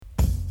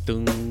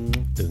Dun,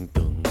 dun,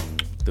 dun,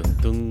 dun,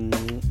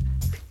 dun.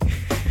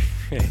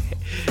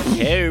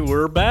 Hey,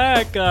 we're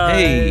back,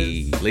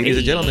 Hey, guys. ladies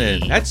and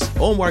gentlemen, that's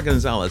Omar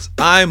Gonzalez.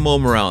 I'm Mo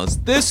Morales.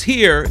 This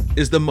here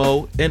is the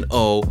Mo and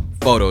O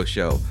Photo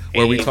Show,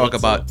 where we Hey, talk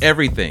what's about up?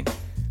 everything.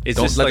 Is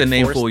Don't this let like the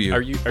name forced, fool you.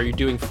 Are you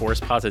doing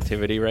forced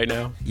positivity right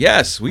now?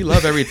 Yes, we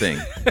love everything.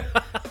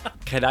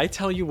 Can I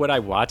tell you what I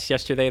watched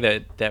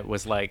yesterday that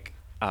was like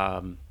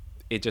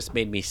it just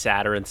made me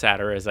sadder and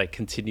sadder as I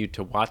continued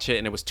to watch it,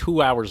 and it was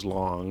 2 hours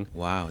long.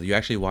 Wow, you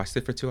actually watched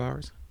it for 2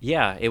 hours?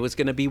 Yeah, it was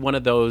going to be one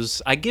of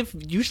those.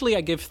 Usually I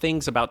give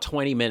things about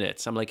 20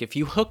 minutes. I'm like, if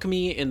you hook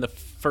me in the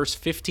first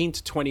 15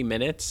 to 20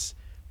 minutes,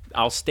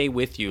 I'll stay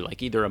with you,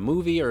 like either a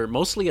movie or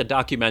mostly a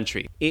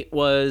documentary. It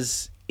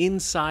was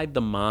Inside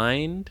the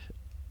Mind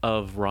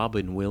of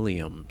Robin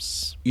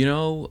Williams. You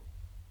know,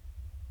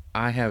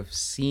 I have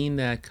seen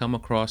that come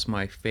across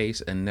my face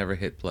and never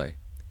hit play.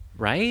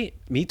 Right?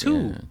 Me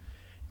too. Yeah.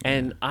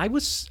 And I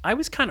was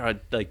kind of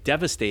like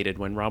devastated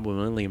when Robin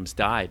Williams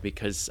died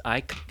because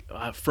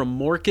from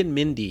Mork and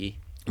Mindy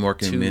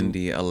Mork and to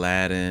Mindy,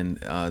 Aladdin.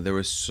 There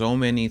were so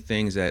many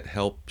things that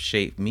helped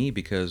shape me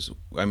because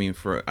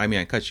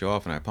I cut you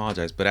off and I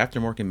apologize. But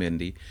after Mork and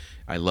Mindy,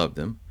 I loved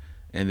them,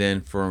 and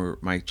then for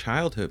my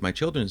childhood, my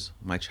child's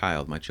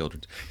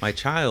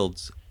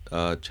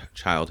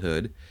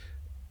childhood,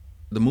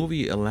 the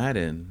movie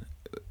Aladdin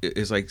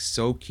is like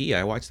so key.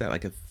 I watched that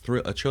like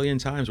a trillion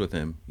times with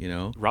him. You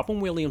know. Robin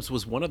Williams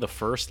was one of the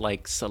first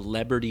like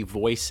celebrity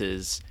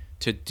voices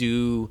to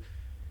do.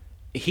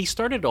 He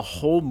started a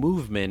whole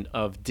movement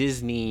of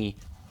Disney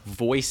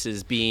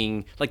voices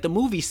being like the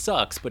movie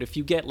sucks, but if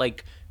you get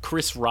like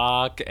Chris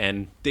Rock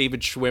and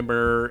David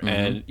Schwimmer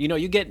and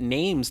you get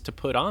names to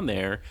put on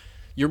there,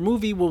 your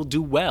movie will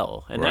do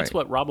well. And that's Right.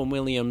 what Robin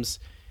Williams,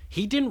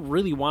 he didn't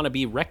really want to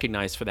be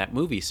recognized for that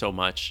movie so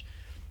much.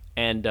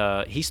 And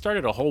he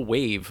started a whole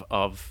wave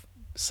of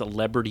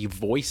celebrity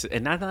voices.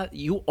 And not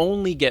you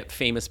only get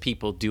famous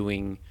people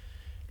doing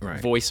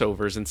Right.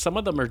 voiceovers, and some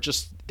of them are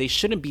just they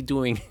shouldn't be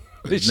doing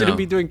they shouldn't No.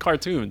 be doing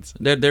cartoons.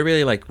 They're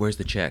really like, where's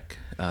the check?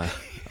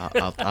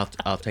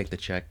 I'll take the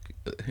check.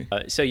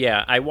 So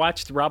yeah, I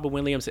watched Robin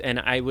Williams, and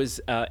I was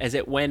as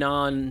it went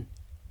on,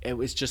 it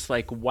was just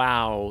like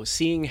wow,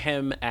 seeing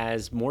him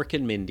as Mork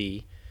and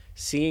Mindy,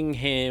 seeing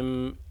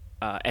him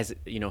as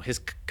his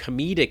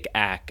comedic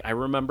act. I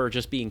remember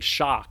just being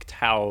shocked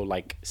how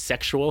like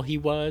sexual he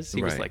was.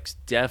 He was Right. like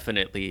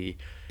definitely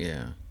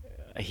Yeah.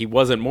 he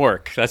wasn't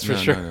Mork, that's for No,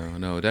 sure.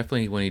 no.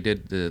 Definitely when he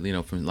did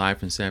the from live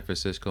from San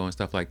Francisco and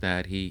stuff like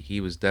that, he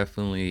was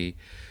definitely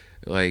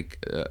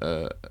like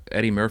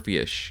Eddie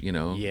Murphy-ish,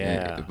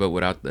 Yeah. but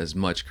without as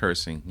much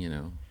cursing.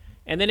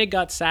 And then it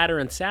got sadder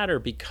and sadder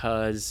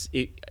because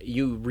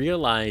you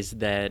realize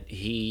that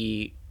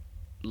he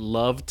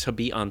loved to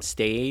be on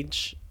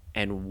stage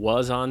and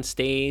was on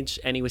stage,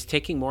 and he was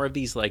taking more of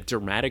these like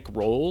dramatic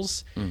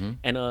roles.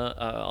 And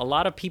a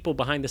lot of people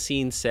behind the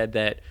scenes said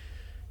that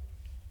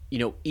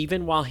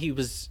even while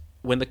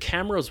when the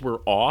cameras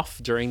were off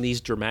during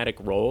these dramatic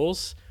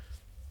roles,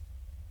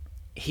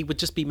 he would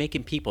just be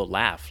making people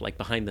laugh like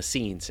behind the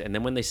scenes, and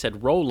then when they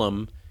said roll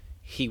him,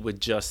 he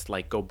would just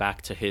like go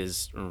back to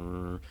his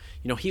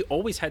he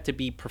always had to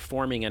be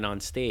performing and on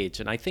stage.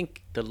 And I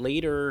think the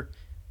later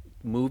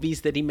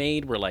movies that he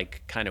made were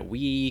like kind of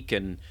weak.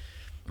 And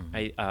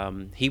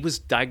he was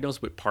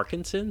diagnosed with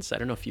Parkinson's. I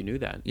don't know if you knew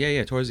that.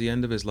 Yeah. Towards the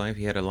end of his life,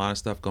 he had a lot of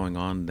stuff going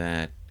on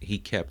that he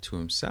kept to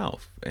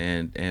himself.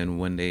 And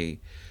when they,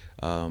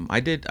 I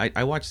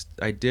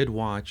did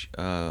watch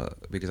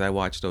because I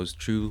watched those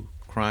true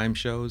crime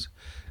shows,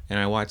 and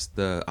I watched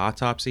the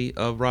autopsy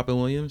of Robin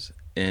Williams,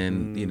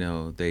 and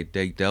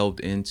they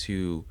delved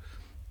into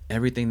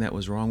everything that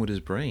was wrong with his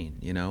brain.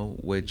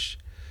 Which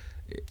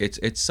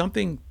it's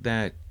something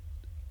that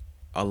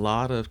a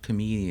lot of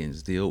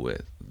comedians deal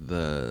with,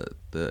 the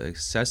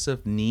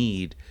excessive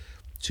need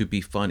to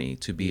be funny,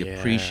 to be Yeah.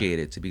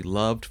 appreciated, to be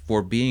loved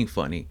for being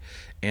funny.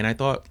 And I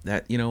thought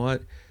that,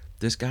 what,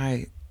 this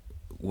guy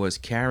was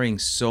carrying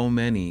so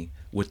many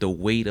with the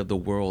weight of the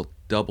world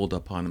doubled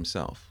upon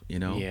himself.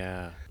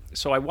 Yeah.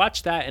 So I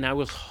watched that and I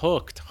was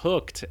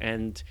hooked.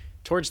 And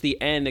towards the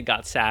end, it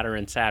got sadder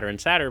and sadder and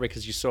sadder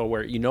because you saw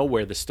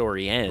where the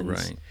story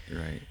ends.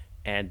 Right.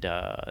 And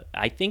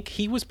I think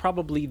he was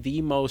probably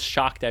the most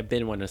shocked I've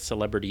been when a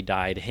celebrity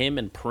died. Him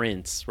and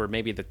Prince were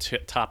maybe the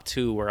top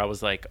two where I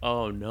was like,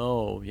 oh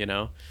no,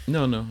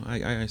 No,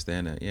 I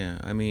understand that. Yeah,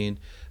 I mean,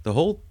 the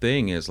whole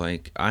thing is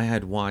like I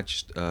had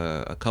watched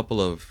a couple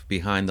of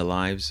Behind the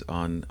Lives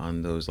on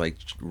those like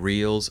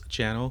Reels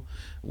channel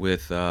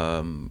with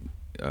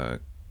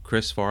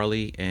Chris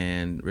Farley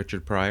and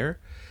Richard Pryor,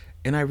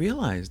 and I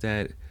realized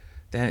that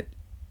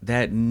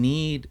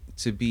need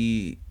to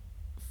be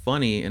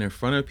funny and in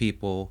front of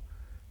people,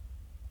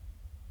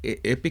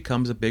 it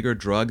becomes a bigger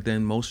drug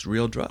than most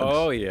real drugs.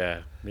 Oh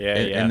yeah, yeah,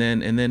 and,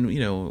 yeah. and then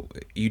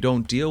you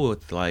don't deal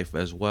with life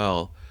as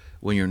well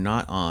when you're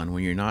not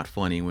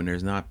funny, when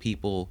there's not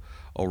people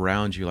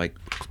around you. Like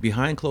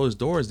behind closed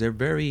doors, they're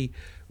very,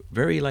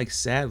 very like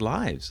sad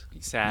lives.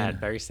 Sad, Yeah.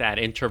 very sad.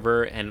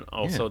 Introvert, and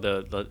also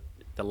Yeah.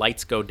 the the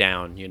lights go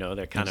down. You know,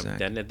 they're kind of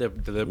Exactly.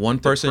 then the One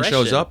person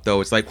shows depression. up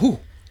though, it's like, whoo,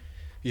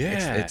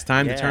 Yeah, it's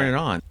time to turn it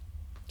on.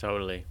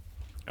 Totally.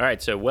 All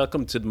right, so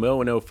welcome to the Mo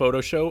and O Photo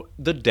Show,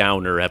 the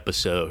Downer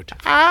episode.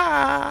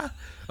 Ah,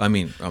 I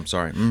mean, I'm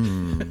sorry.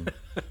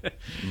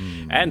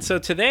 And so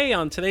today,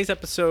 on today's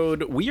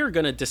episode, we are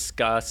going to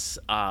discuss.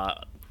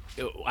 I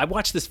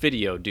watched this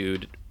video,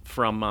 dude,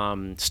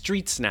 from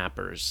Street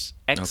Snappers.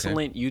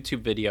 Excellent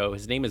YouTube video.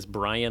 His name is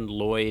Brian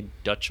Lloyd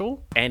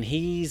Dutchell, and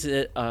he's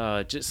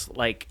just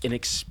like an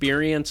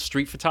experienced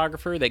street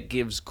photographer that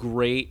gives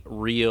great,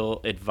 real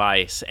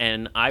advice.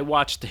 And I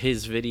watched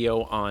his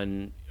video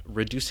on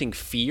reducing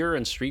fear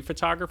in street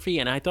photography,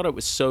 and I thought it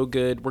was so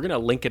good. We're going to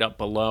link it up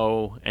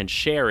below and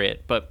share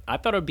it, but I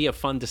thought it would be a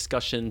fun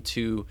discussion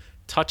to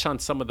touch on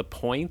some of the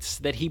points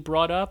that he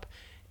brought up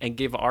and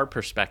give our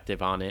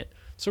perspective on it.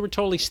 So we're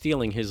totally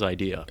stealing his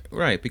idea.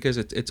 Right, because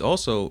it's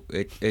also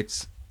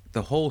it's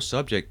the whole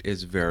subject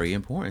is very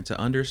important to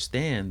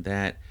understand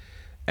that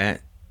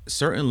at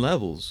certain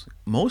levels,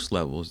 most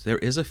levels, there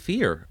is a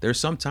fear. There's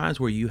some times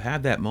where you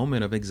have that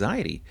moment of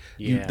anxiety.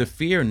 Yeah. The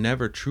fear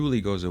never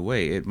truly goes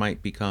away. It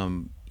might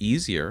become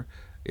easier.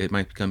 It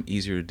might become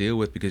easier to deal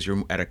with because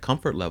you're at a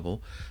comfort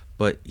level.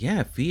 But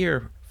yeah,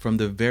 fear from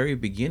the very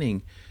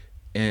beginning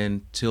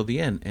and till the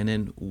end, and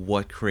then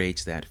what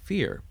creates that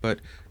fear. But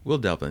we'll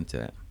delve into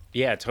that.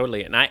 Yeah,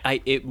 totally. And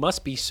I it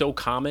must be so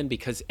common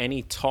because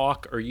any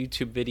talk or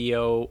YouTube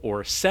video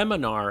or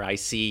seminar I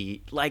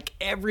see, like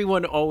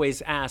everyone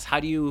always asks, how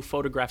do you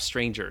photograph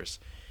strangers?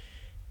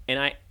 And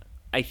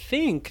I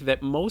think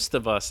that most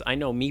of us, I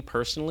know me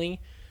personally,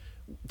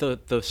 the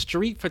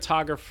street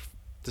photographs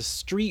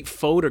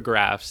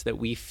that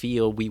we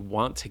feel we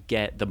want to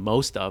get the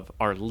most of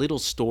are little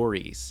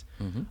stories.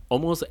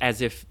 Almost as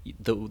if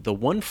the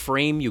one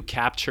frame you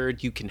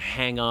captured, you can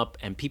hang up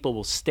and people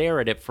will stare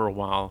at it for a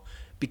while,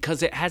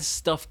 because it has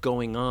stuff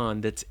going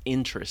on that's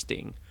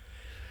interesting.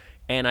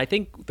 And I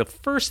think the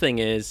first thing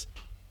you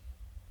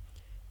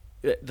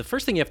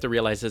have to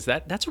realize is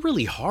that that's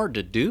really hard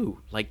to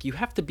do. Like, you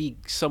have to be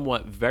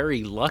somewhat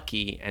very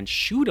lucky and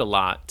shoot a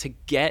lot to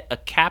get a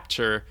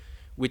capture,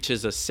 which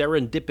is a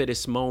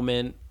serendipitous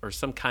moment or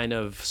some kind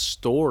of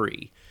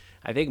story.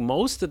 I think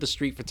most of the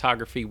street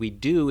photography we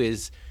do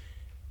is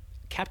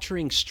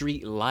capturing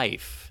street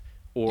life.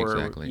 Or,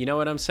 Exactly. You know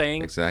what I'm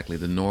saying? Exactly,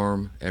 the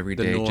norm every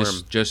The day. norm.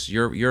 Just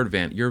your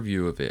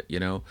view of it. You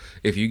know,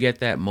 if you get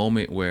that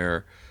moment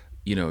where,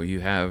 you know, you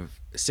have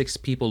 6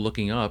 people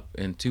looking up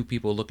and 2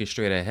 people looking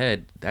straight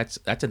ahead, that's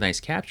a nice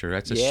capture.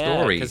 That's a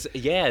story.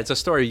 It's a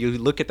story. You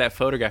look at that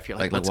photograph, you're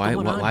like, what's why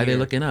going on why are they here?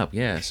 looking up?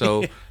 Yeah.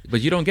 So, but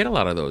you don't get a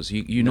lot of those.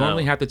 You No.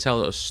 normally have to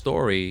tell a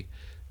story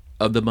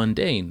of the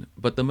mundane,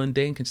 but the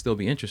mundane can still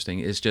be interesting.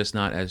 It's just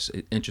not as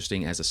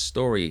interesting as a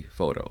story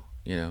photo.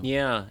 You know.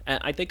 Yeah, and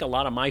I think a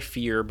lot of my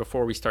fear,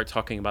 before we start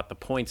talking about the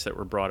points that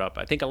were brought up,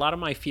 I think a lot of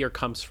my fear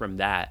comes from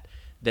that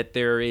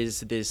there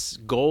is this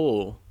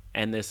goal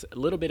and this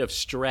little bit of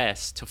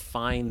stress to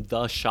find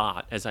the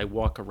shot as I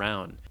walk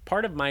around.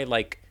 Part of my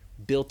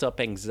built up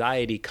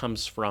anxiety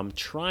comes from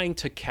trying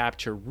to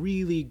capture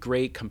really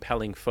great,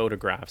 compelling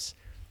photographs.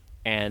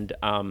 And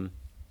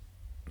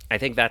I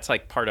think that's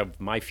part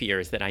of my fear,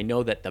 is that I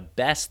know that the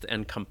best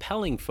and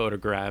compelling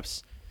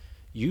photographs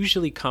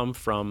usually come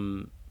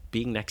from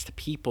being next to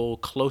people,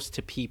 close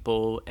to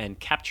people, and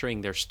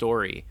capturing their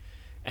story.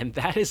 And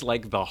that is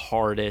the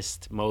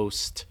hardest,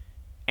 most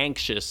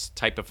anxious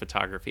type of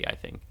photography, I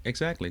think.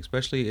 Exactly,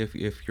 especially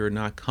if you're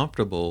not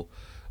comfortable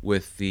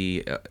with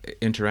the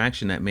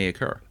interaction that may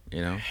occur.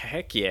 You know.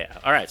 Heck yeah.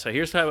 All right, so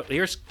here's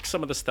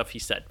some of the stuff he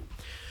said.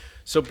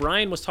 So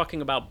Brian was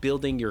talking about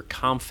building your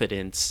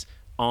confidence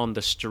on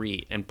the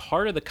street. And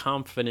part of the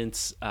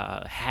confidence,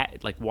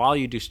 while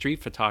you do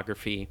street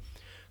photography,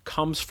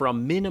 comes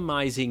from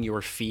minimizing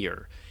your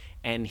fear.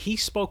 And he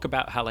spoke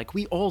about how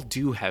we all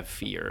do have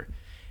fear,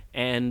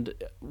 and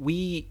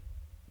we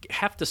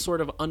have to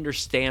sort of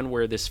understand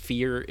where this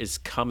fear is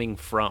coming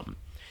from.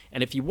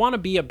 And if you want to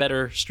be a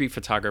better street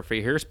photographer,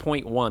 here's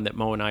point 1 that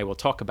Mo and I will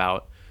talk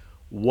about.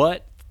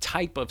 What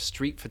type of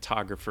street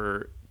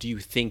photographer do you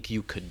think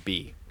you could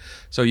be?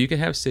 So you could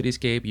have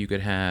cityscape, you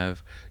could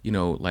have,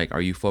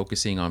 are you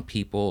focusing on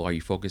people? Are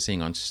you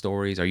focusing on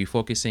stories? Are you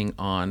focusing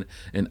on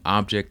an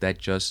object that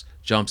just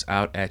jumps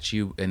out at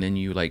you, and then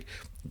you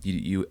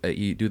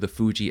you do the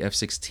Fuji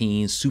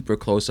F16 super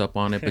close up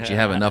on it, but you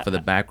have enough of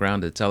the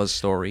background to tell a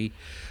story?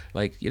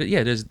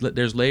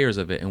 There's layers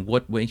of it, and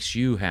what makes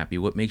you happy?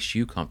 What makes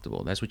you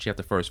comfortable? That's what you have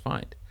to first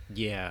find.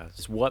 Yeah,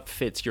 it's what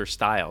fits your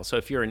style. So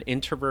if you're an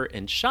introvert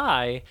and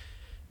shy,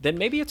 then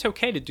maybe it's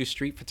okay to do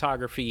street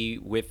photography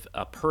with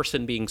a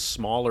person being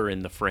smaller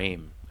in the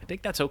frame. I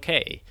think that's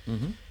okay.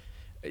 Mm-hmm.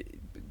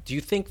 Do you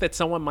think that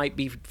someone might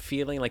be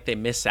feeling like they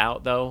miss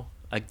out, though?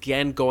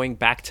 Again, going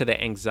back to the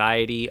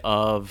anxiety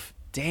of,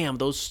 damn,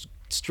 those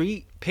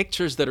street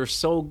pictures that are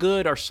so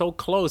good are so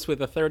close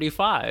with a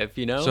 35,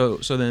 you know?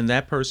 So then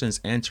that person's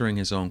answering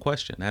his own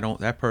question.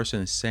 That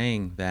person is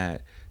saying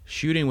that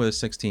shooting with a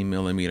 16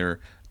 millimeter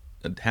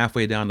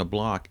halfway down the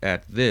block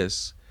at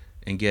this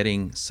and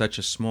getting such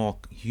a small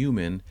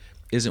human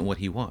isn't what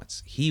he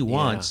wants. He Yeah.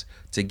 wants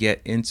to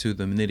get into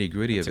the nitty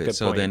gritty of That's a it. good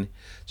So point. then,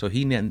 so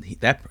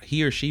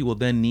he or she will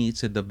then need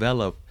to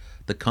develop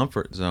the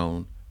comfort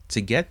zone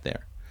to get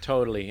there.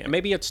 Totally. And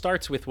maybe it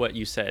starts with what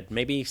you said.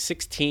 Maybe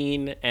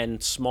 16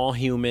 and small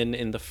human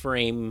in the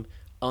frame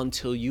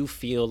until you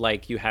feel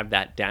like you have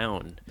that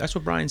down. That's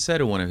what Brian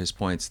said in one of his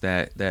points,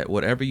 that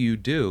whatever you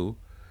do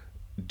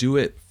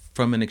it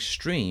from an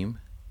extreme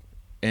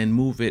and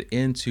move it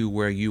into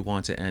where you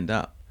want to end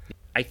up.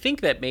 I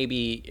think that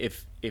maybe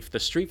if the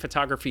street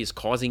photography is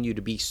causing you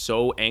to be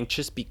so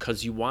anxious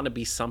because you want to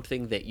be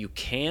something that you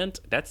can't,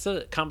 that's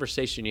a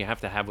conversation you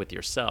have to have with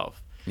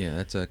yourself. Yeah,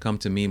 that's a come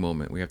to me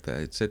moment. We have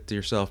to sit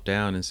yourself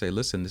down and say,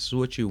 listen, this is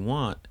what you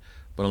want,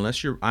 but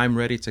unless I'm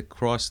ready to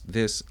cross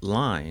this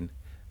line,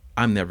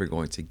 I'm never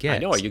going to get. I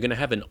know. Are you going to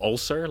have an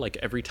ulcer like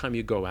every time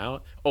you go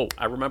out? Oh,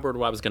 I remembered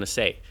what I was going to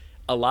say.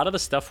 A lot of the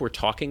stuff we're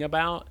talking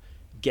about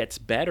gets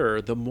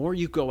better the more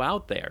you go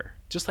out there,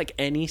 just like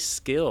any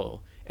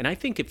skill. And I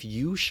think if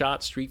you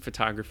shot street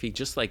photography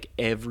just like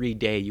every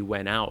day you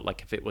went out,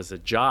 like if it was a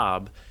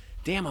job,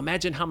 damn,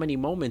 imagine how many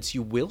moments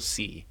you will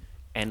see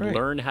and Right.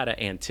 learn how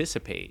to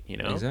anticipate,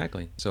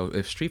 Exactly. So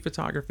if street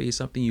photography is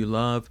something you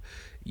love,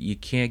 you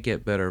can't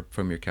get better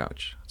from your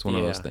couch. It's one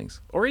of those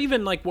things. Or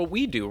even like what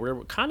we do.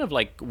 We're kind of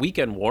like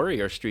weekend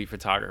warrior street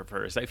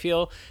photographers. I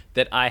feel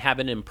that I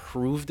haven't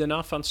improved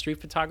enough on street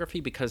photography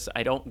because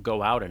I don't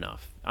go out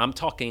enough. I'm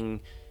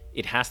talking,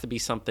 it has to be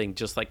something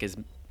just like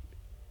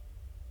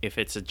if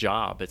it's a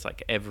job, it's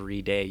like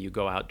every day you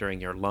go out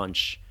during your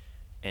lunch.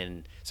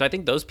 And so I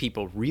think those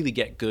people really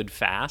get good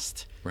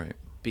fast. Right.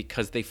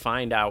 Because they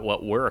find out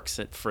what works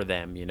for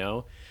them,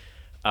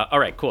 all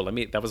right, cool.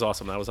 That was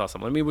awesome.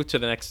 Let me move to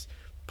the next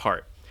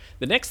part.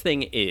 The next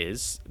thing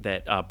is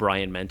that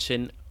Brian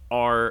mentioned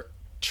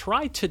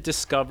try to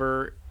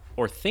discover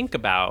or think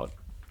about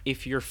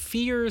if your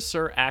fears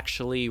are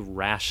actually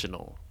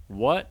rational.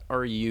 What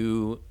are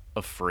you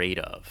afraid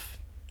of?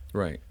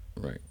 Right.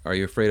 Are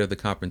you afraid of the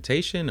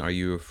confrontation? Are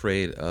you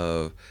afraid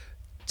of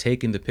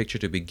taking the picture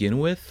to begin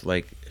with?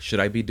 Like, should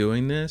I be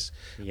doing this?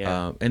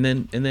 Yeah. And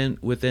then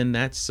within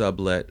that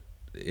sublet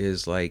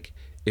is like,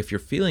 if you're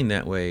feeling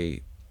that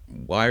way,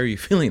 why are you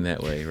feeling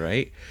that way,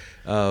 right?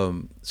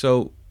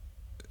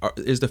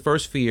 Is the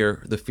first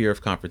fear the fear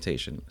of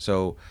confrontation?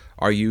 So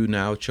are you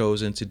now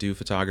chosen to do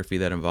photography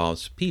that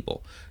involves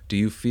people? Do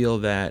you feel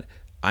that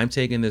I'm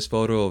taking this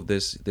photo of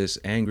this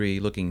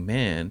angry looking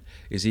man,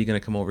 is he going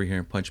to come over here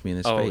and punch me in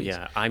the face?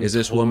 Yeah. Is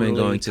this woman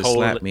going to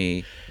slap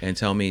me and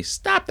tell me,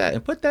 stop that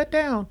and put that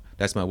down?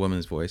 That's my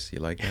woman's voice. You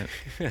like that?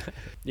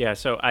 Yeah,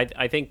 so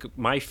I think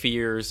my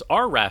fears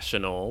are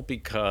rational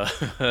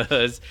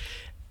because,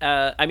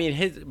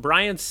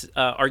 Brian's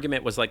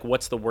argument was like,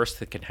 what's the worst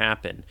that can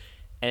happen?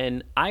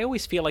 And I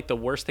always feel like the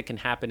worst that can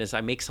happen is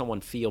I make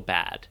someone feel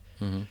bad.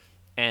 Mm-hmm.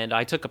 And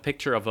I took a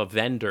picture of a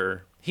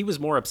vendor. He was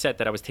more upset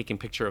that I was taking a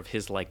picture of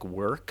his like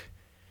work.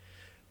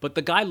 But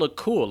the guy looked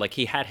cool. Like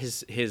he had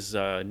his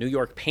New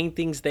York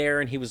paintings there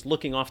and he was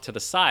looking off to the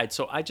side.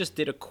 So I just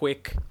did a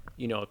quick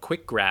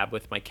grab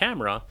with my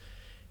camera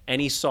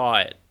and he saw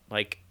it.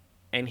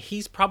 And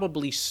he's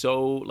probably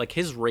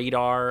his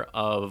radar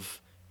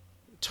of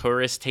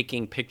tourists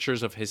taking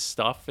pictures of his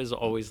stuff is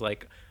always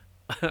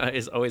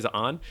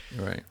on.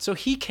 Right. So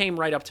he came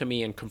right up to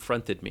me and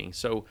confronted me.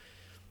 So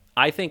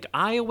I think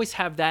I always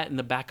have that in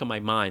the back of my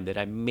mind, that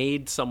I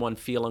made someone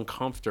feel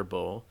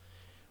uncomfortable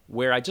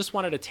where I just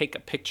wanted to take a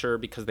picture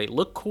because they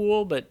look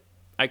cool, but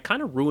I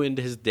kind of ruined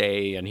his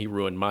day and he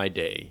ruined my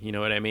day. You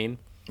know what I mean?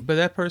 But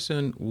that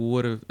person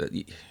would have,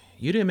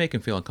 you didn't make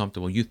him feel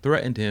uncomfortable. You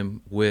threatened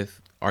him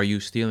with, are you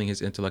stealing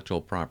his intellectual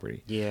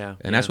property? Yeah.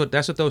 And that's what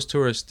those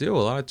tourists do. A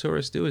lot of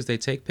tourists do is they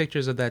take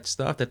pictures of that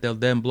stuff that they'll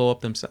then blow up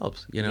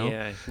themselves,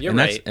 Yeah, you're and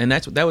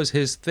right. That was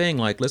his thing.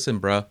 Like, listen,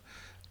 bro,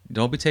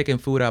 don't be taking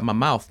food out of my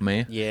mouth,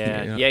 man.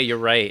 Yeah, you're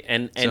right.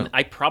 And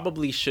I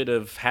probably should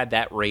have had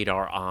that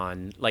radar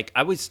on. Like,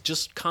 I was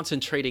just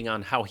concentrating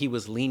on how he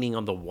was leaning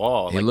on the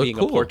wall, He like looked being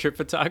cool. a portrait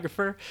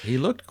photographer. He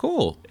looked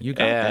cool. You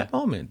got that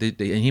moment. And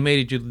he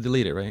made you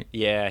delete it, right?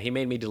 Yeah, he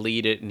made me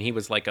delete it, and he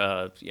was like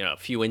a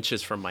few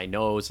inches from my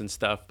nose and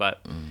stuff.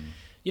 But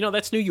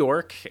that's New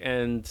York,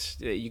 and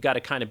you got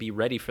to kind of be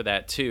ready for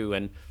that too.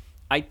 And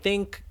I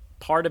think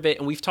part of it,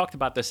 and we've talked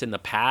about this in the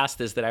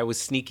past, is that I was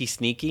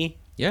sneaky.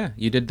 Yeah,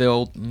 you did the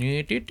old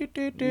Yeah,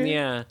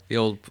 the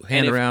old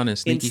hand around and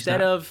sneaky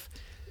instead style. of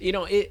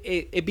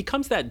it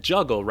becomes that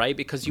juggle, right?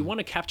 Because you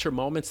want to capture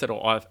moments that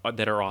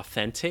are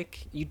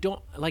authentic. You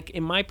don't, like,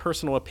 in my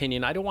personal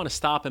opinion, I don't want to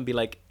stop and be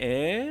like,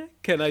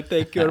 can I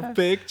take your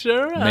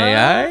picture? May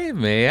I?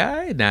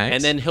 Nice.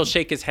 And then he'll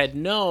shake his head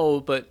no,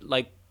 but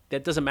like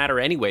that doesn't matter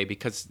anyway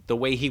because the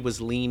way he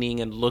was leaning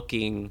and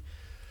looking.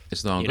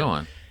 It's long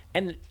gone.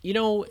 And,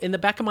 in the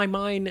back of my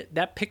mind,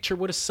 that picture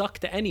would have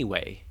sucked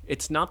anyway.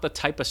 It's not the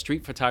type of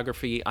street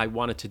photography I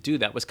wanted to do.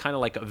 That was kind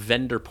of like a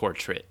vendor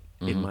portrait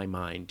in my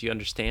mind. Do you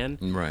understand?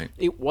 Right.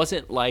 It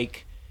wasn't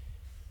like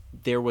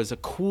there was a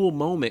cool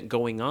moment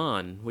going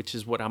on, which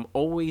is what I'm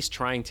always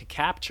trying to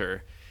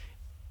capture.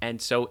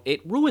 And so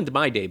it ruined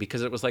my day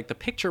because it was like the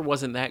picture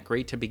wasn't that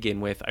great to begin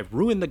with. I've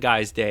ruined the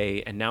guy's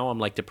day, and now I'm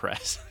like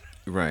depressed.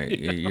 Right.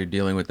 You're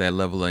dealing with that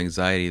level of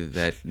anxiety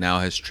that now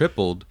has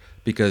tripled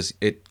because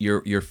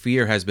your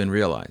fear has been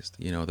realized.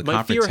 The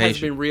My fear confrontation. has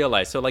been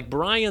realized. So like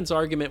Brian's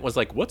argument was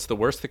like, what's the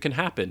worst that can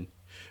happen?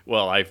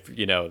 Well,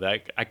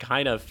 that I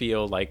kind of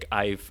feel like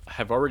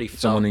have already felt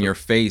Someone in your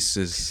face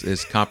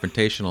is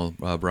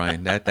confrontational,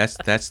 Brian. That's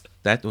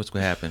what's going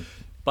to happen.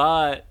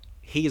 But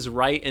he's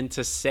right in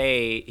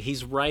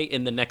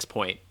the next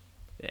point.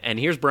 And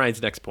here's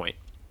Brian's next point.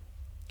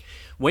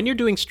 When you're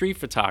doing street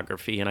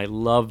photography, and I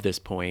love this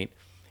point,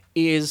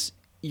 is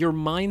your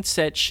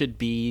mindset should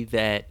be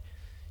that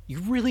you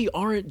really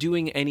aren't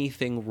doing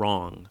anything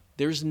wrong.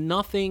 There's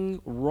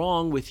nothing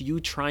wrong with you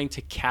trying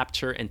to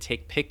capture and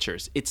take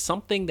pictures. It's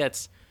something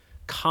that's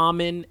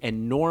common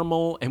and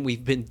normal, and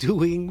we've been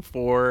doing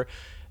for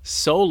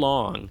so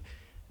long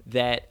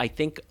that I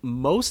think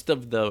most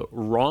of the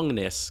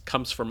wrongness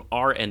comes from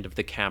our end of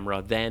the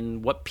camera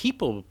than what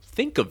people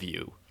think of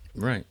you.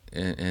 Right.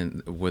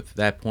 And with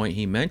that point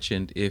he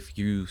mentioned, if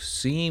you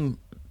seem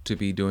to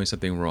be doing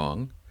something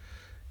wrong,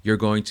 you're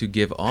going to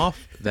give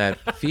off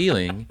that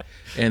feeling,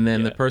 and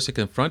then the person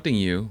confronting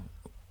you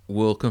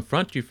will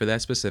confront you for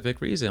that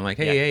specific reason. Like,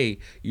 hey,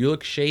 you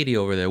look shady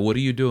over there. What are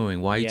you doing?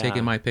 Why are you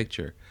taking my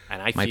picture?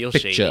 And I my feel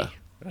picture. shady.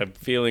 I'm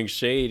feeling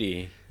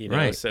shady.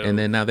 Right. So. And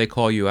then now they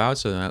call you out.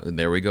 So now,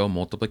 there we go.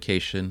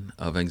 Multiplication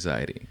of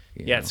anxiety.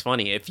 It's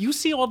funny. If you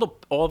see all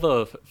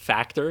the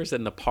factors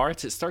and the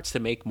parts, it starts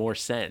to make more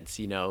sense.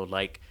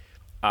 Like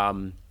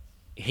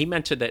he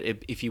mentioned that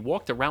if you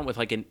walked around with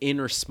like an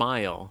inner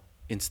smile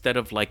instead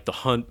of like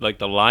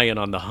the lion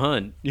on the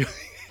hunt, you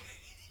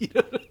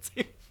know what I'm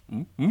saying?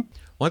 Mm-hmm.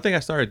 One thing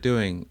I started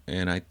doing,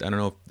 and I don't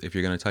know if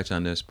you're going to touch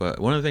on this, but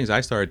one of the things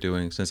I started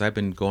doing since I've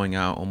been going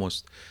out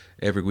almost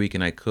every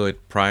weekend I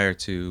could prior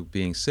to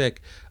being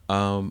sick,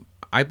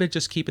 I've been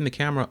just keeping the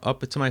camera up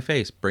to my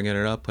face, bringing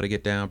it up, putting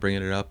it down,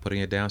 bringing it up, putting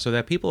it down, so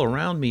that people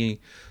around me,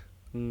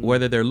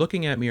 whether they're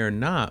looking at me or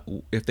not,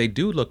 if they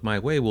do look my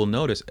way, will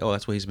notice, oh,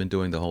 that's what he's been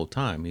doing the whole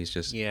time. He's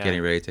just getting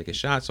ready to take a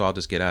shot, so I'll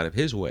just get out of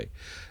his way.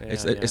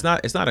 It's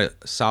not a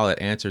solid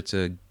answer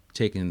to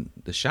taking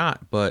the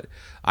shot, but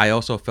I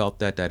also felt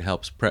that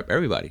helps prep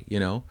everybody,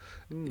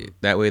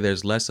 that way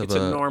there's less of it's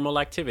a normal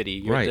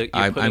activity. Right.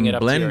 I'm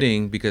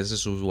blending because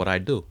this is what I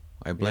do.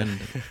 I blend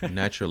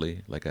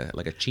naturally like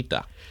a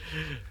cheetah.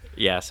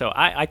 Yeah, so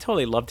I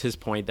totally loved his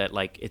point that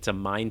like it's a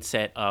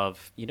mindset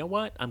of, you know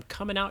what, I'm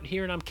coming out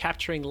here and I'm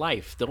capturing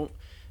life.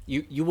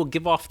 You will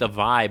give off the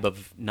vibe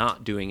of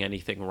not doing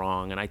anything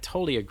wrong, and I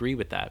totally agree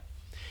with that.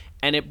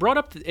 And it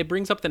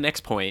brings up the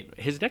next point.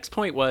 His next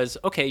point was,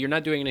 okay, you're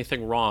not doing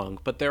anything wrong,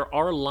 but there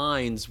are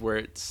lines where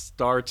it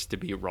starts to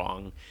be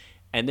wrong.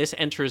 And this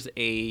enters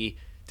a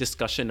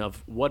discussion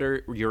of what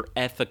are your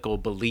ethical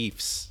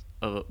beliefs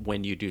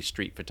when you do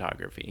street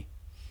photography.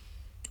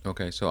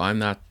 Okay, so I'm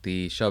not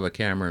the shove a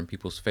camera in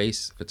people's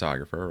face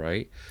photographer,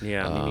 right?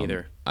 Yeah, me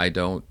neither. I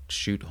don't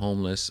shoot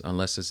homeless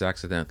unless it's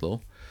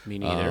accidental. Me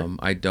neither.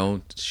 I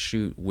don't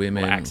shoot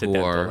women who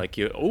are like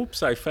you.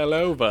 Oops, I fell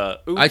over.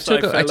 Oops, I took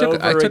again. a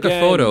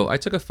photo. I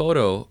took a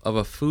photo of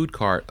a food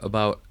cart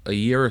about a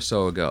year or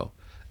so ago.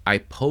 I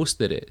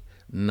posted it,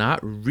 not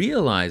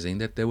realizing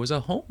that there was a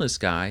homeless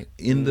guy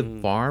in the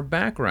far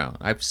background.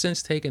 I've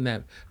since taken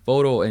that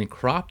photo and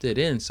cropped it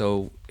in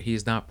so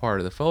he's not part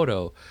of the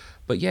photo.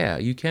 But yeah,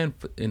 you can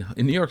in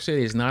New York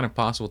City. It's not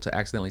impossible to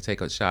accidentally take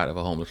a shot of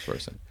a homeless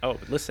person. Oh,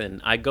 listen,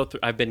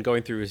 I've been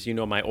going through, as you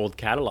know, my old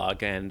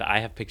catalog, and I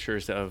have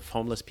pictures of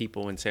homeless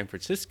people in San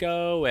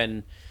Francisco,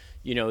 and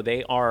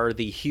they are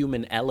the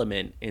human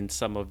element in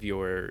some of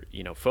your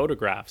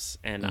photographs,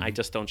 and I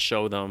just don't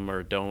show them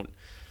or don't.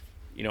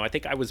 I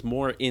think I was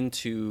more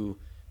into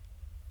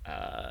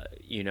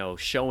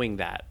showing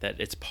that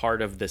it's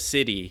part of the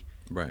city.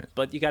 Right.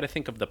 But you got to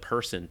think of the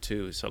person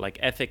too. So like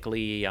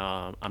ethically,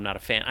 I'm not a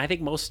fan. I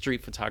think most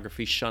street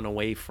photography shun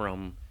away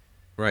from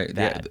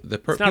that. The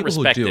it's not people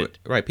respected. who do it,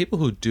 right? People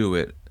who do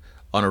it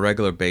on a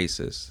regular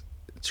basis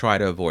try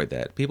to avoid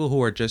that. People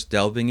who are just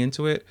delving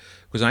into it,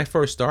 because when I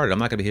first started, I'm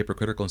not going to be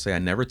hypocritical and say I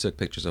never took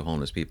pictures of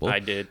homeless people. I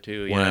did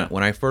too. Yeah.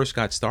 When I first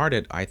got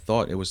started, I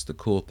thought it was the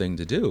cool thing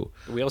to do.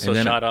 We also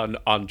shot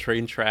on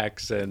train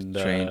tracks and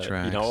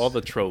all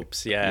the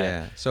tropes. Yeah.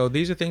 Yeah. So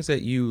these are things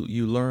that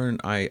you learn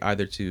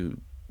either to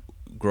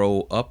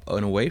grow up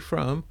and away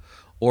from,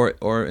 or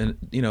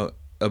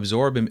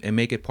absorb and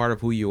make it part of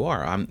who you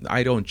are.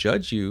 I don't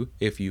judge you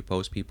if you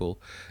post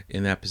people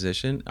in that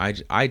position.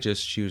 I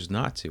just choose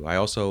not to. I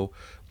also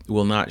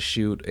will not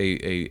shoot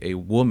a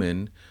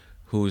woman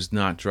who's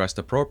not dressed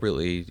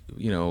appropriately,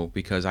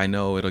 because I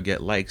know it'll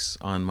get likes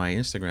on my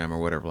Instagram or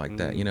whatever like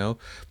that.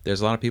 There's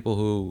a lot of people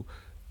who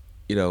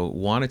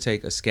want to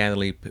take a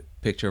scantily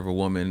picture of a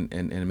woman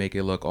and make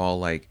it look all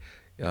like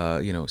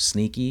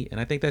sneaky,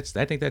 and I think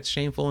that's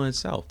shameful in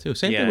itself too.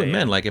 Same thing with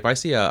men. Like if I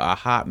see a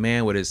hot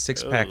man with his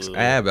 6-pack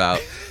ab out,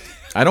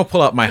 I don't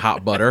pull out my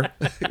hot butter.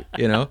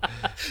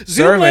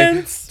 Sir,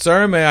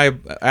 may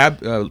I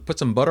put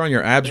some butter on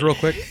your abs real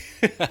quick?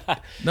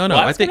 No, no, Well,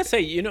 I I was gonna think say,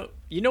 you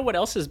know what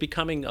else is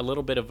becoming a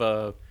little bit of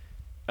a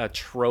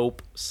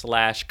trope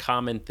slash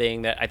common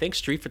thing that I think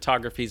street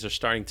photographies are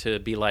starting to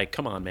be like,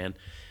 come on, man.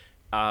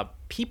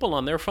 People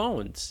on their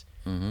phones.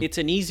 It's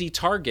an easy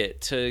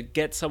target to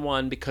get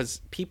someone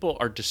because people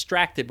are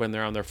distracted when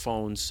they're on their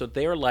phones. So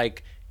they're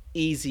like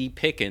easy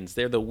pickings.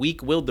 They're the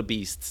weak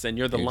wildebeests, and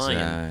you're the lion.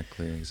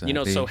 exactly, So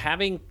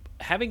exactly.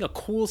 having a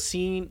cool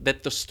scene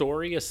that the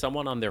story is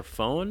someone on their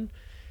phone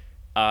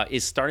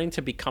is starting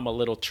to become a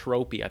little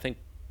tropey. I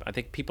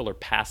think people are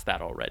past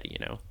that already.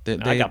 I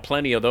They got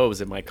plenty of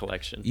those in my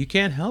collection. You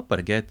can't help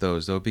but get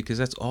those though, because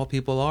that's all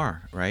people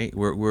are, right?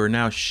 We're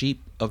now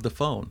sheep of the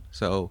phone,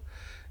 so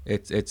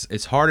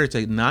it's harder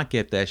to not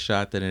get that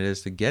shot than it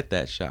is to get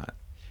that shot.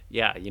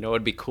 Yeah,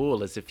 what'd be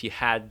cool is if you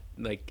had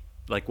like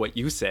what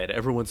you said,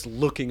 everyone's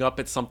looking up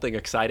at something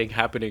exciting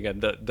happening, and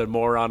the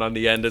moron on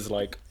the end is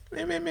like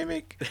Meek, meek, meek,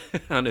 meek.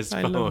 on his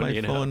I love phone.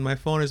 my phone. My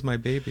phone is my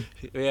baby.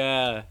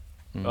 Yeah.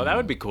 Oh, that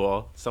would be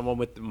cool. Someone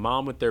with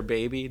mom with their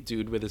baby,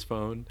 dude with his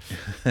phone.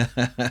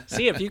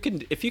 See if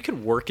you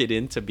can work it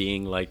into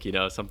being like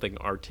something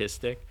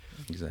artistic.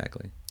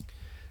 Exactly.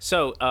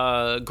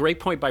 So, great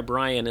point by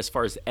Brian as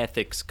far as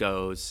ethics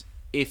goes.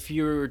 If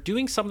you're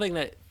doing something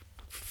that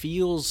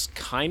feels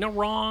kind of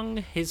wrong,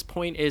 his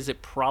point is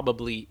it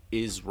probably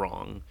is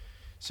wrong.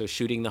 So,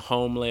 shooting the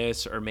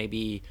homeless, or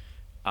maybe,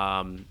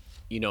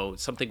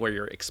 something where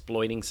you're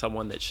exploiting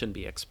someone that shouldn't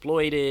be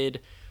exploited,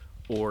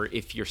 or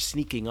if you're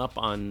sneaking up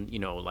on,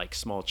 like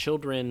small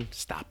children,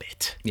 stop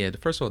it. Yeah.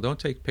 First of all, don't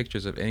take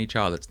pictures of any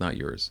child that's not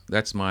yours.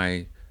 That's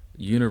my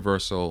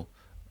universal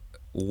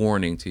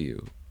warning to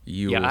you.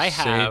 You Yeah, will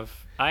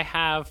I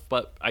have,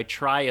 but I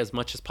try as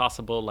much as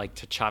possible, like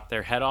to chop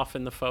their head off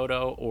in the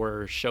photo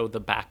or show the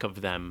back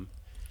of them.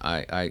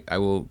 I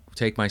will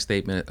take my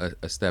statement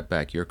a step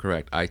back. You're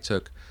correct. I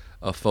took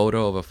a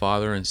photo of a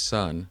father and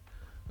son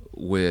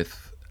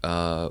with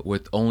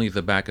only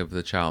the back of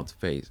the child's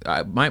face.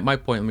 My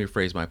point. Let me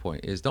rephrase my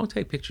point: is don't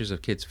take pictures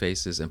of kids'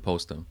 faces and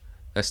post them.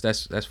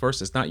 That's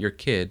first. It's not your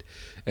kid,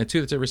 and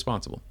two, it's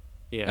irresponsible.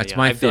 Yeah, That's yeah,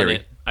 my I've done theory.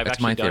 it. I've That's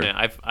actually my done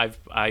theory. it.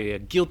 I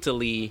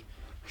guiltily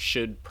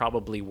should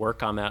probably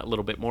work on that a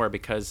little bit more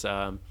because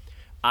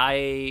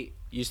I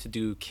used to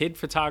do kid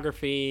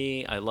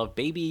photography. I love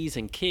babies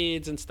and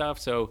kids and stuff.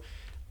 So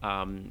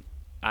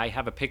I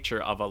have a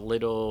picture of a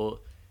little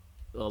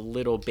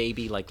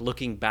baby like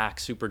looking back,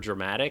 super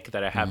dramatic,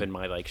 that I have in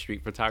my like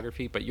street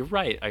photography. But you're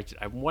right.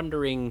 I'm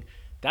wondering.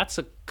 That's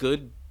a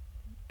good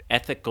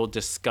ethical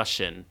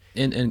discussion.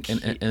 And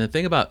the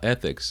thing about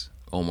ethics,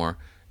 Omar,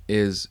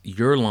 is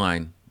your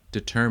line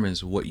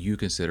determines what you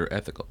consider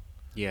ethical.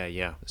 Yeah,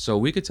 yeah. So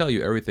we could tell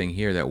you everything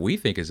here that we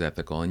think is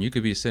ethical, and you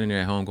could be sitting there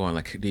at home going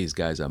like, "These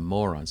guys are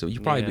morons." So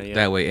you probably Yeah, be yeah.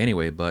 that way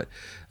anyway. But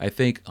I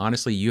think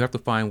honestly, you have to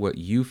find what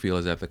you feel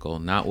is ethical,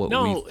 not what we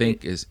No,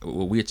 think is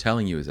what we're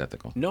telling you is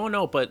ethical.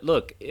 No, but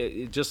look,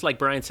 just like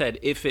Brian said,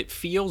 if it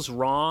feels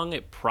wrong,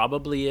 it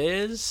probably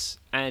is.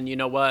 And you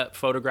know what?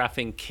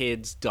 Photographing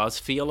kids does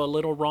feel a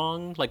little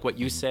wrong. Like what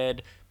you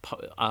said,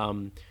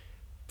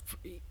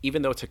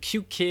 even though it's a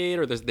cute kid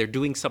or they're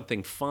doing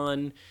something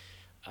fun,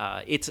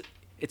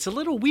 it's a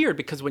little weird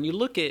because when you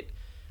look at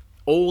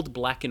old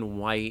black and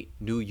white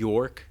New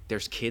York,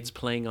 there's kids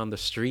playing on the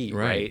street,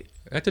 right?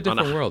 That's a On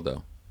different world,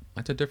 though.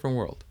 That's a different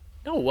world.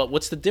 No,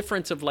 what's the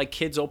difference of like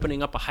kids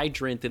opening up a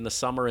hydrant in the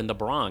summer in the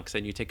Bronx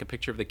and you take a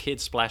picture of the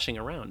kids splashing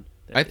around?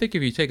 I think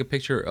if you take a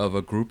picture of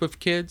a group of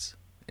kids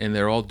and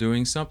they're all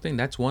doing something,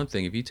 that's one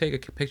thing. If you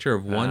take a picture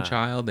of one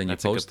child and you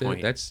that's a good post it,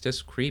 point. that's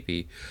just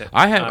creepy. That-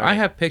 I all right.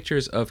 have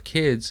pictures of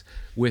kids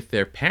with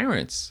their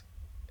parents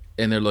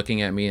and they're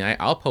looking at me, and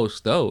I'll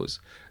post those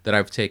that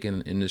I've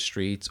taken in the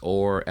streets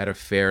or at a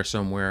fair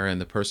somewhere,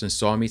 and the person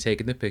saw me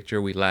taking the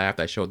picture. We laughed.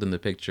 I showed them the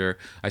picture.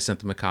 I sent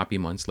them a copy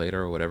months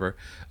later or whatever.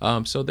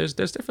 So there's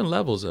different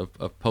levels of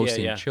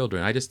posting yeah.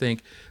 children. I just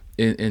think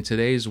in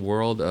today's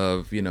world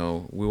of, we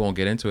won't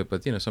get into it,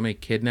 but so many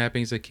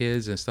kidnappings of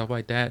kids and stuff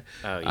like that.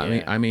 Oh,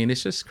 I mean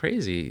it's just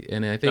crazy.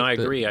 And I think I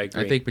agree. I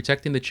think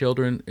protecting the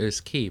children is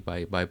key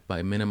by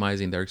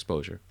minimizing their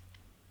exposure.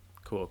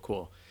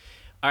 Cool.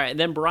 All right, and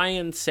then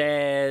Brian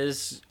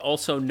says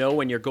also know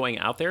when you're going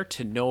out there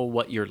to know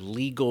what your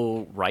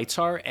legal rights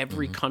are.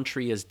 Every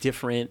country is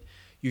different.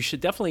 You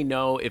should definitely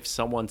know if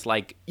someone's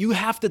like, you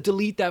have to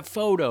delete that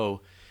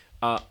photo.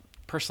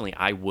 Personally,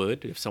 I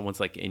would if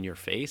someone's like in your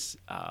face.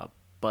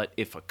 But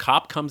if a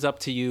cop comes up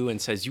to you and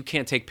says, you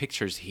can't take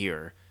pictures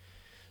here,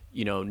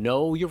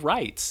 know your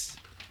rights.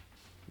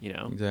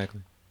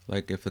 Exactly.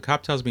 Like if the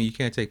cop tells me you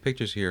can't take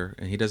pictures here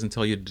and he doesn't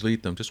tell you to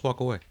delete them, just walk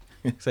away.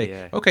 Say,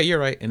 Yeah. okay, you're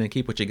right, and then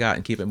keep what you got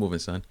and keep it moving,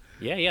 son.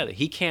 Yeah.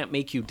 He can't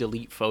make you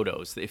delete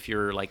photos if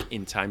you're like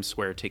in Times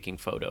Square taking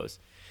photos.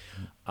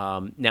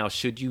 Now,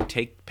 should you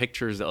take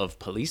pictures of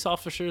police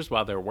officers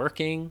while they're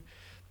working?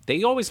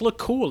 They always look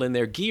cool in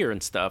their gear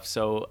and stuff.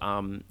 So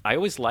I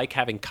always like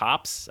having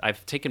cops.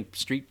 I've taken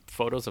street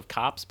photos of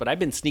cops, but I've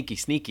been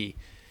sneaky.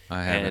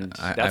 I haven't. And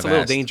that's I've a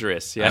little asked.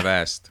 dangerous. Yeah. I've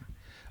asked.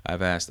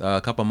 I've asked.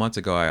 A couple months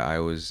ago, I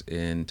was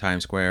in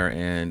Times Square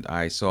and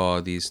I saw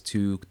these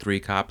 3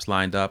 cops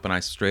lined up, and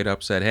I straight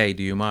up said, "Hey,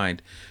 do you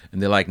mind?" And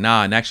they're like,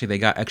 "Nah." And actually, they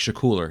got extra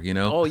cooler.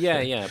 Oh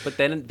yeah, yeah. But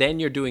then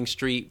you're doing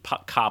street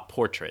cop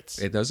portraits.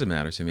 It doesn't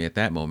matter to me at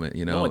that moment.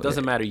 No, it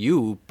doesn't matter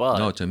you, but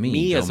No, to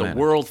me, it as don't a matter.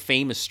 world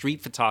famous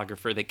street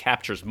photographer that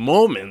captures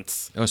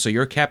moments. Oh, so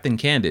you're Captain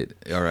Candid.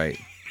 All right.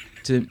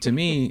 To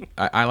me,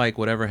 I like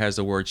whatever has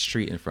the word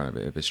street in front of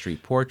it. If it's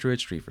street portrait,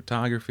 street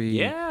photography,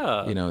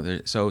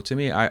 Yeah. So to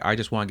me, I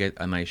just want to get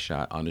a nice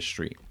shot on the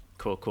street.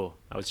 Cool, cool.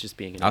 I was just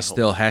being an I'll a-hole.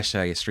 still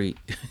hashtag a street.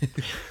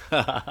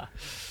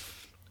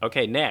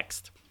 Okay,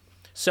 next.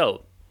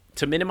 So,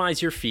 to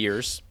minimize your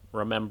fears,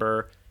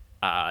 remember,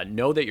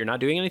 know that you're not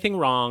doing anything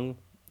wrong,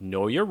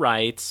 know your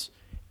rights.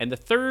 And the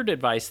third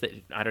advice that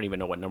I don't even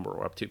know what number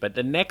we're up to, but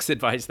the next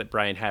advice that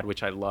Brian had,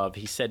 which I love,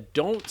 he said,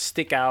 don't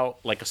stick out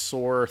like a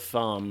sore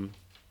thumb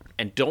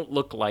and don't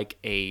look like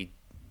a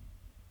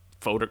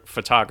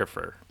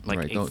photographer, like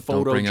Right. a Don't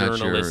bring out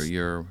photojournalist.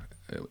 your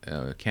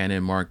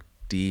Canon Mark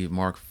D,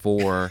 Mark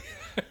IV.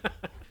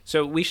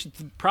 So we should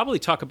probably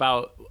talk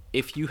about,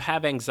 if you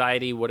have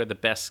anxiety, what are the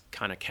best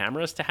kind of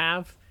cameras to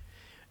have?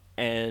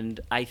 And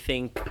I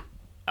think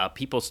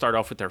people start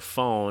off with their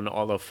phone,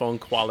 although phone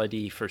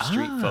quality for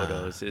street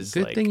photos is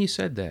Good like, thing you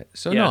said that.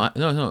 So Yeah.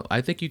 no.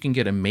 I think you can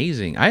get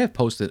amazing. I have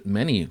posted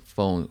many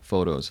phone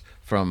photos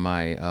from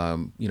my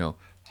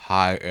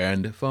high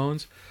end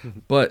phones,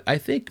 but I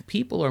think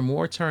people are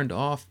more turned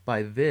off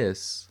by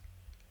this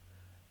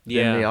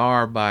than they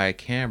are by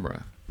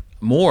camera.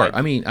 More. Right.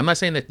 I mean, I'm not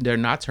saying that they're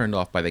not turned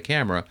off by the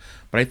camera,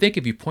 but I think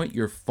if you point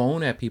your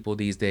phone at people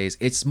these days,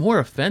 it's more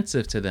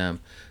offensive to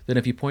them than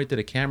if you point to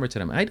the camera to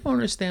them. I don't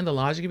understand the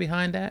logic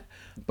behind that,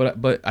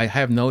 but I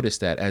have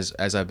noticed that as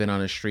I've been on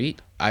the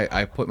street,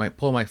 I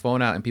pull my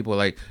phone out and people are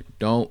like,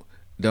 don't.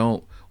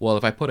 Well,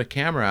 if I put a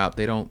camera out,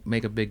 they don't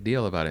make a big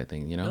deal about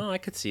anything, No, I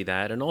could see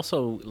that. And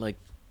also, like,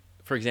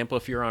 for example,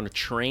 if you're on a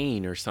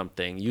train or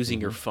something, using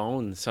your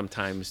phone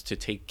sometimes to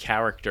take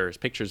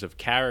pictures of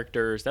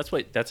characters.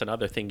 That's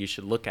another thing you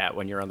should look at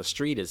when you're on the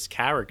street is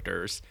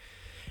characters.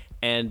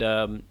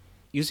 And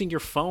using your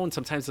phone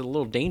sometimes is a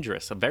little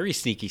dangerous, a very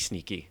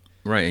sneaky.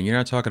 Right, and you're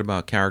not talking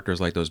about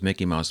characters like those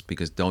Mickey Mouse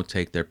because don't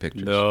take their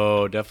pictures.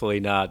 No, definitely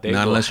not. They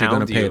Not will unless you're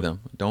going hound to pay you. them.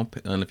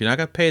 And if you're not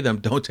going to pay them,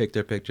 don't take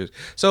their pictures.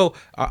 So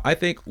I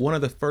think one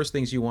of the first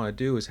things you want to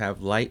do is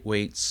have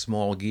lightweight,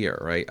 small gear.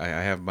 Right, I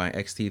have my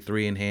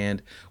XT3 in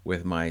hand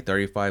with my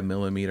 35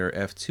 millimeter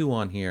f2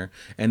 on here,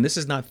 and this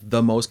is not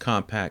the most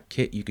compact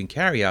kit you can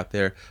carry out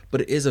there,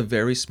 but it is a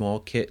very small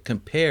kit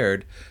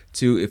compared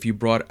to if you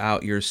brought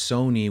out your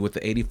Sony with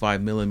the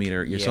 85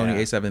 millimeter, your Sony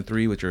Yeah. A7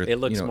 III, which are It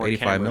looks more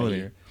 85 camera-y.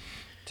 millimeter.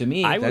 To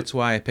me, that's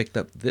why I picked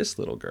up this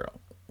little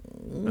girl.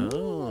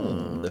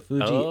 The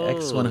Fuji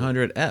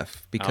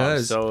X100F,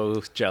 because I'm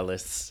so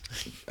jealous.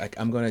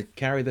 I'm going to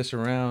carry this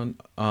around.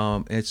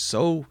 It's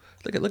so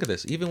look at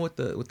this. Even with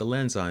the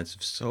lens on, it's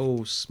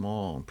so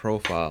small in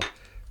profile Wait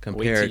till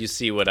compared. you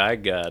see what I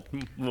got.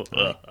 You're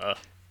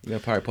gonna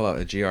probably pull out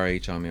a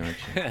GRH on me, aren't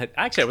you?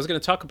 Actually, I was going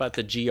to talk about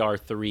the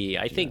GR3.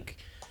 I think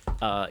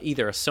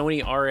either a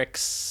Sony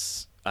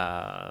RX, what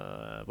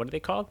are they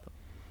called?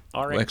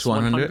 RX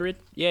 100?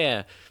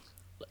 Yeah.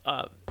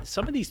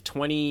 Some of these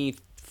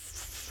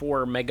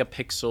 24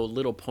 megapixel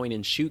little point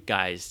and shoot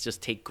guys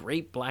just take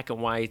great black and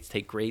whites,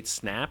 take great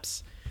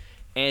snaps.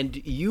 And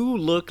you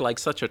look like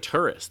such a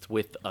tourist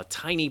with a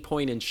tiny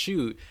point and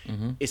shoot,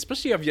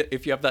 especially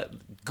if you have that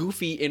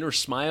goofy inner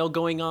smile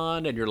going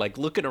on and you're like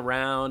looking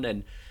around.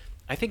 And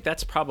I think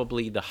that's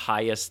probably the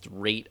highest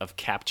rate of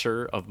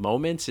capture of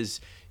moments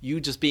is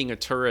you just being a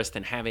tourist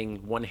and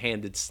having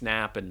one-handed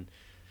snap and,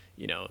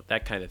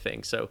 that kind of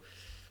thing. So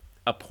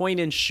a point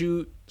and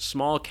shoot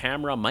small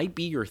camera might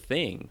be your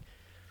thing.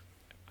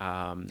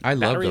 I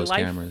love those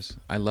cameras.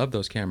 I love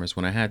those cameras.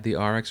 When I had the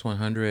RX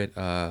 100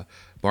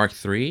 Mark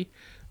III,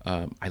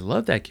 I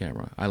love that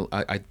camera.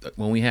 I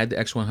when we had the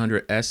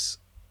X100S,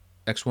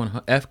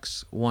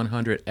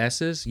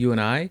 X100Ss, you and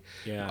I,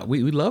 Yeah.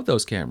 we love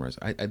those cameras.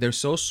 They're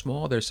so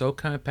small, they're so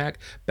compact.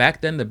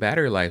 Back then, the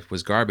battery life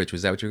was garbage.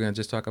 Was that what you were going to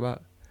just talk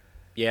about?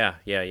 Yeah.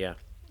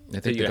 I So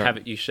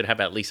think you should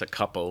have at least a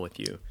couple with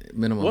you.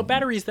 minimum. What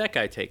batteries that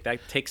guy take? That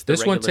takes the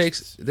This one regular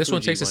takes this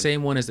one Fuji takes the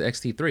same one as the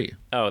XT3.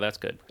 Oh, that's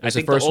good. I It's the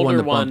think first the one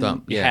older that bumped one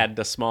up, yeah. had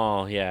the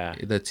small. Yeah.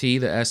 The T,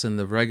 the S, and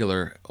the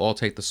regular all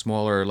take the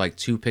smaller, like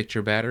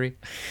 2-picture battery.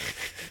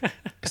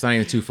 It's not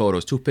even 2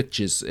 photos, 2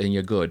 pictures, and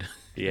you're good.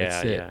 Yeah,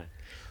 That's it.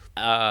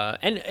 yeah.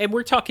 And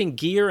we're talking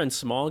gear and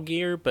small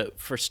gear, but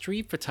for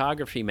street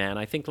photography, man,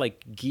 I think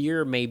like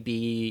gear may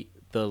be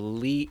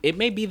it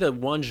may be the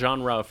one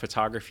genre of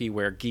photography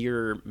where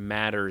gear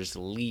matters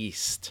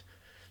least.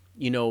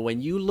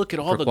 When you look at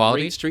all For the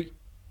quality? great street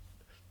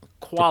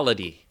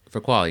quality.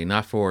 For quality,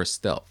 not for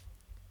stealth.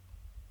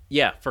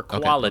 Yeah, for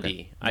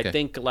quality. okay. I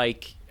think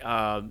like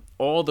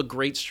all the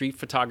great street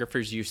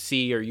photographers you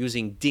see are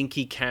using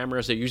dinky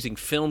cameras. They're using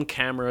film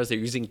cameras. They're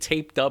using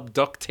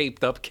duct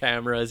taped up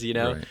cameras.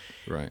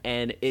 Right.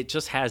 And it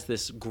just has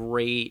this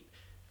great.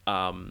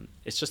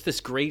 It's just this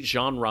great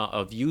genre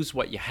of use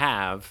what you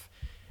have,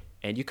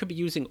 And you could be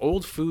using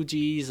old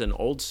Fujis and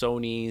old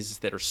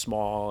Sonys that are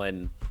small,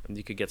 and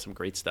you could get some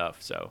great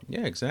stuff. So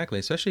Yeah, exactly.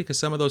 Especially because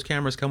some of those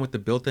cameras come with the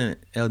built-in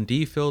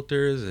LD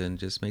filters and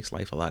just makes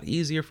life a lot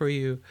easier for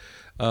you.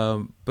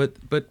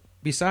 But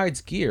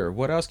besides gear,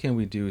 what else can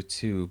we do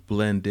to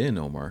blend in,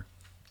 Omar?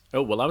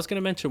 oh well, I was going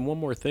to mention one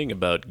more thing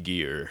about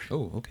gear.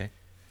 Oh, okay.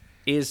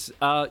 Is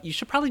you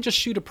should probably just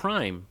shoot a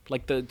prime.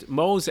 Like the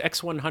Mo's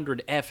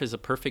X100F is a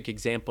perfect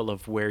example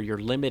of where you're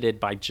limited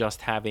by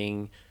just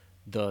having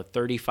the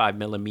 35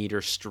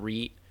 millimeter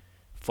street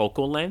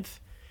focal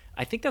length.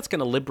 I think that's going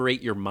to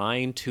liberate your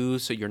mind too,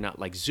 so you're not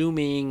like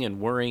zooming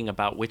and worrying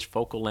about which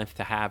focal length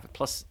to have.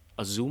 Plus,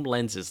 a zoom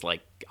lens is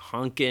like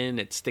honking;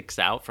 it sticks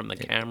out from the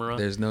camera.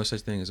 There's no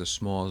such thing as a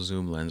small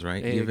zoom lens,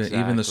 right? Even the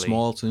Exactly.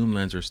 small zoom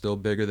lens are still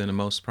bigger than the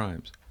most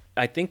primes.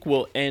 I think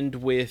we'll end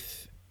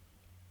with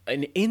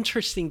an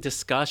interesting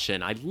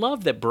discussion. I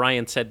love that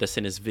Brian said this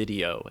in his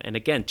video. And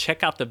again,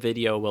 check out the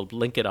video. We'll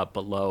link it up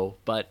below.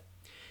 But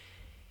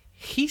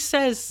he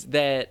says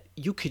that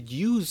you could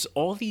use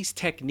all these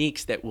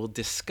techniques that will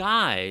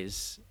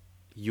disguise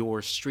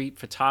your street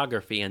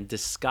photography and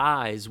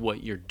disguise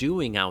what you're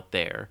doing out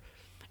there.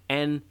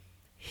 And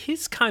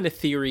his kind of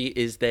theory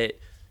is that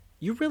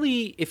you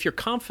really, if you're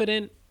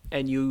confident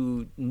and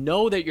you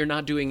know that you're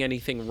not doing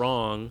anything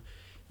wrong,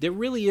 there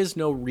really is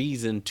no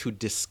reason to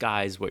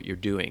disguise what you're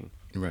doing.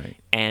 Right.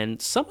 And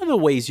some of the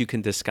ways you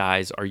can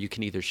disguise are you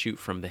can either shoot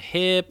from the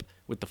hip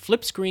with the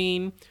flip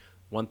screen.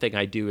 One thing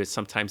I do is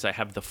sometimes I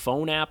have the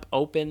phone app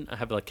open, I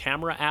have the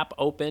camera app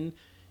open,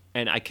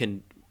 and I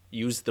can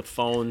use the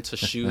phone to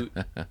shoot.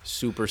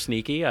 Super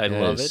sneaky. I That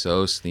love is it.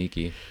 so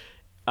sneaky.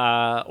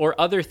 Or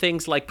other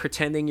things like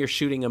pretending you're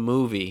shooting a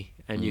movie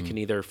and you can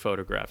either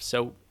photograph.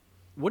 So,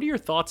 what are your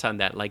thoughts on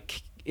that?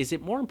 Like, is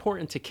it more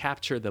important to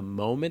capture the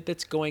moment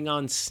that's going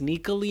on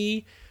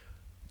sneakily?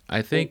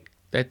 I think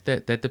that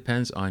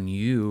depends on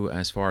you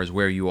as far as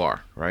where you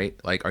are, right?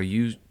 Like, are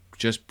you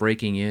just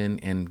breaking in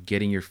and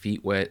getting your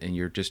feet wet and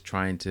you're just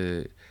trying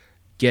to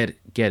get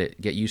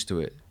used to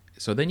it?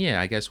 So then, yeah,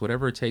 I guess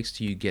whatever it takes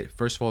to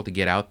first of all, to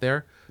get out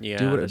there, Yeah,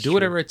 do that's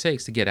whatever true. it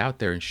takes to get out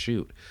there and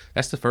shoot.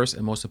 That's the first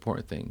and most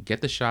important thing.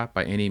 Get the shot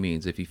by any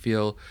means. If you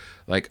feel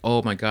like,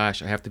 oh my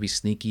gosh, I have to be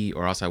sneaky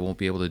or else I won't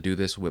be able to do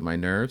this with my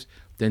nerves,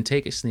 then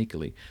take it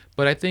sneakily.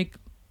 But I think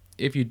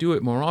if you do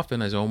it more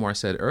often, as Omar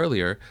said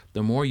earlier,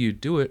 the more you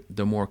do it,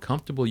 the more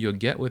comfortable you'll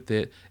get with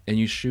it, and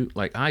you shoot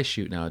like I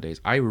shoot nowadays.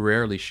 I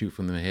rarely shoot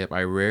from the hip.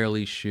 I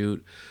rarely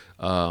shoot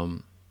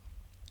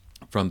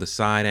from the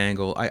side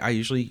angle. I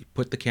usually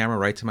put the camera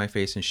right to my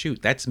face and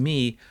shoot. That's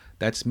me.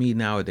 That's me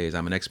nowadays.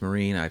 I'm an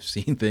ex-Marine. I've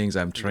seen things.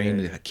 I'm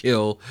trained to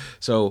kill.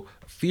 So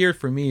fear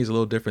for me is a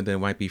little different than it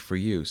might be for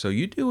you. So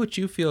you do what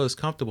you feel is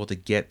comfortable to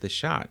get the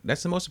shot.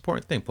 That's the most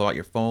important thing. Pull out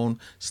your phone,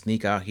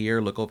 sneak out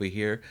here, look over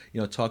here,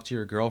 talk to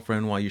your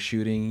girlfriend while you're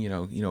shooting,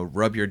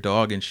 rub your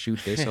dog and shoot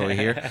this over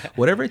here.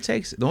 Whatever it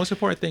takes. The most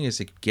important thing is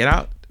to get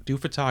out, do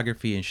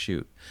photography and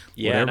shoot.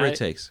 Yeah, Whatever it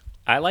takes.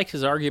 I like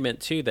his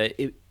argument too that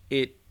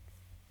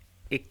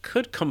it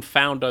could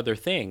confound other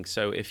things.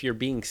 So if you're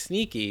being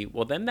sneaky,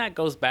 well, then that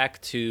goes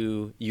back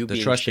to you The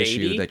being trust shady.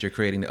 issue that you're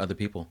creating to other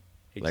people.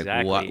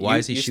 Exactly. Like, why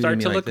is he you shooting start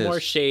me to like look this? more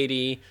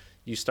shady.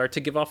 You start to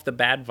give off the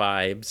bad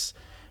vibes.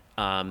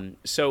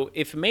 So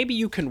if maybe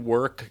you can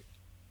work,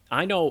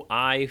 I know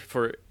I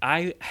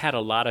had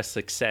a lot of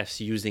success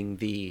using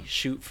the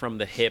shoot from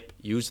the hip,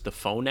 use the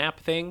phone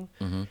app thing.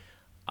 Mm-hmm.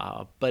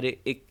 But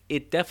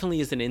it definitely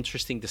is an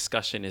interesting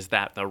discussion. Is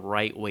that the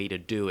right way to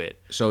do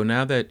it? So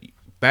now that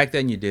back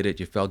then you did it,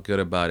 you felt good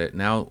about it.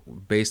 Now,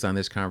 based on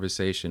this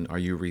conversation, are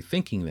you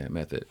rethinking that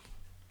method?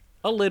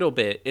 A little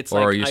bit. It's Or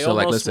like are you I still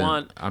like, almost listen,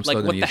 want I'm still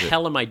like gonna what the use it?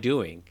 hell am I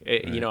doing?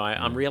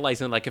 I'm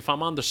realizing like if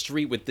I'm on the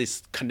street with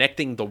this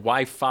connecting the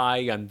Wi-Fi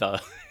and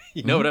the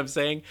you know what I'm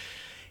saying?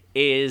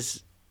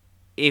 Is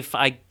if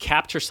I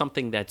capture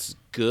something that's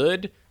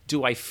good,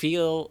 do I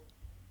feel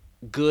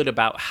good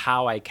about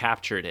how I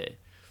captured it?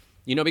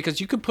 Because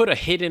you could put a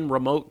hidden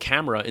remote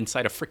camera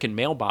inside a freaking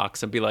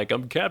mailbox and be like,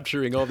 I'm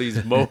capturing all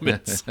these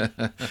moments.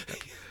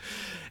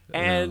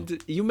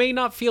 And you may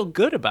not feel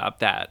good about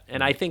that.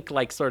 And I think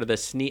like sort of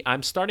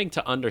I'm starting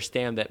to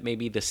understand that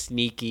maybe the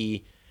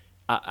sneaky,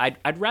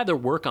 I'd rather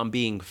work on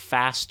being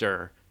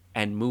faster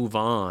and move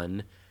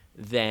on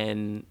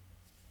than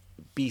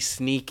be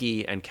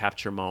sneaky and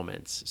capture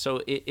moments.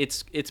 So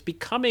it's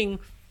becoming,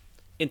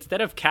 instead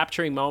of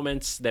capturing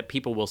moments that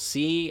people will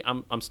see,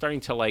 I'm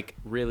starting to like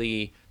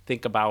really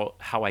think about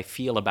how I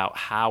feel about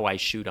how I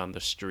shoot on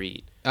the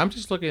street. I'm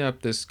just looking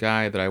up this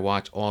guy that I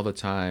watch all the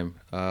time.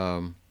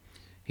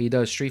 He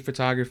does street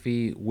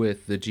photography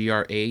with the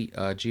GR8,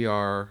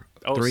 GR3.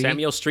 Oh,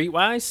 Samuel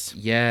Streetwise?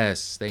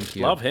 Yes, thank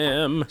you. Love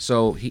him.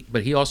 So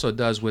but he also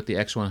does with the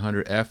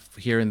X100F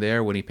here and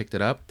there when he picked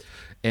it up.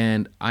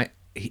 And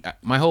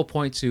my whole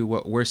point to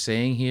what we're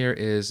saying here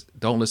is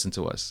don't listen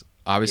to us.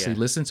 Obviously, Yeah.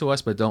 listen to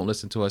us, but don't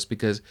listen to us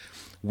because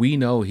we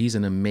know he's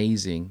an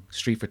amazing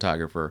street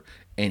photographer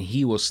and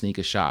he will sneak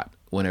a shot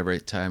whenever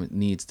time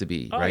needs to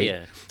be, Oh, right?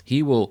 yeah.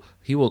 He will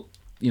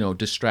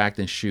distract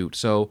and shoot.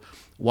 So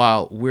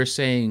while we're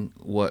saying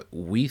what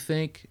we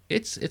think,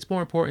 it's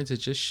more important to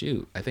just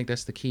shoot. I think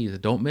that's the key.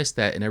 Don't miss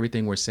that in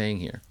everything we're saying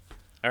here.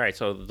 All right,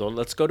 so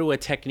let's go to a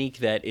technique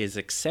that is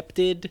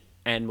accepted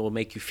and will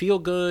make you feel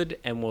good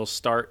and will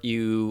start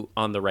you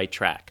on the right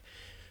track.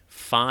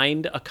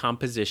 Find a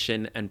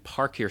composition and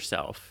park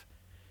yourself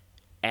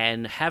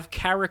and have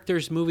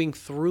characters moving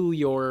through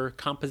your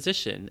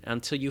composition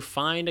until you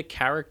find a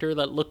character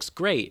that looks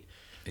great.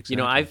 Exactly.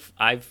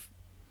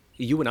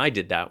 You and I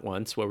did that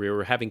once where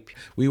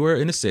We were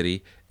in a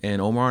city,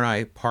 and Omar and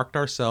I parked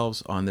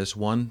ourselves on this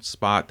one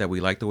spot that we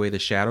liked the way the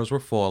shadows were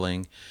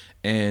falling,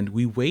 and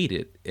we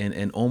waited,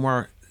 and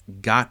Omar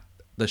got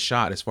the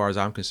shot, as far as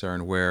I'm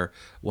concerned, where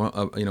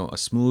a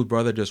smooth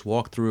brother just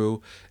walked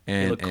through,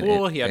 and he looked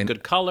cool. He had and,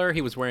 good color.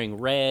 He was wearing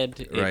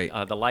red. right.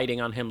 The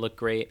lighting on him looked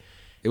great.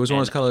 It was one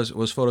of And those colors.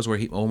 Was photos where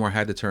Omar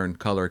had to turn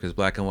color because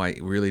black and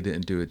white really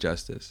didn't do it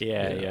justice.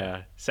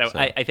 yeah. So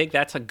I think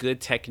that's a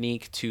good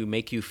technique to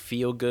make you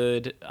feel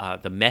good.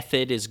 The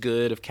method is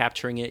good of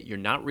capturing it. You're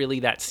not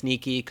really that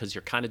sneaky because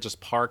you're kind of just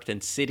parked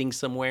and sitting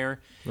somewhere.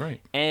 Right.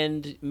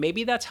 And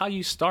maybe that's how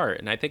you start.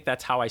 And I think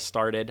that's how I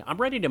started. I'm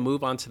ready to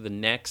move on to the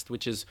next,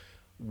 which is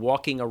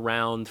walking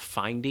around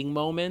finding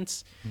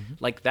moments.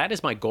 Like that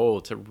is my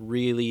goal, to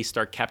really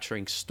start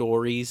capturing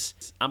stories.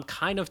 I'm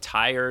kind of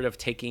tired of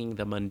taking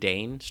the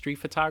mundane street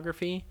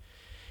photography.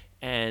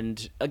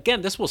 And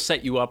again, this will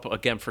set you up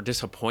again for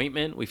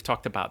disappointment. We've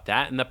talked about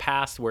that in the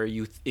past, where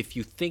if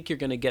you think you're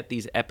going to get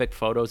these epic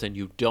photos and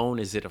you don't,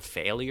 is it a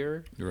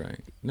failure?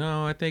 Right.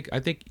 No, I think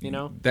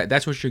You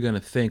that's what you're going to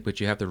think, but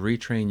you have to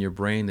retrain your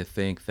brain to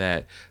think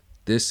that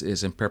this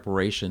is in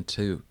preparation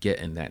to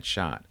getting that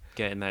shot.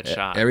 Getting that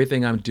shot.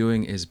 Everything I'm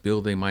doing is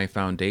building my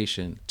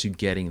foundation to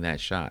getting that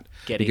shot.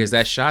 Getting- Because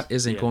that shot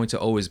isn't yeah. going to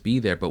always be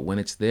there, but when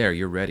it's there,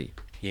 you're ready.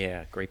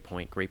 Yeah, great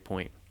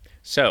point.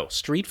 So,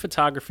 street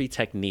photography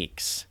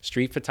techniques,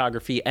 street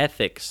photography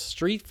ethics,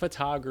 street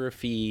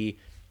photography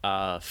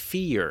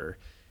fear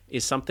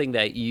is something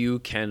that you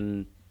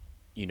can,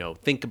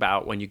 think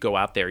about when you go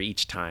out there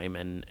each time.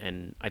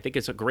 And I think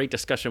it's a great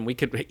discussion. We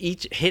could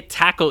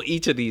tackle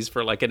each of these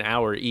for like an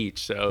hour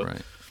each. So,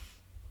 Right.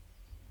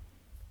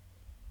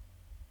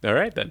 All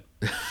right then.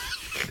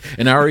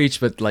 An hour each,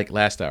 but like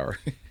last hour.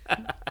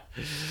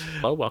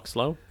 Walk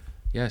slow.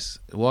 Yes,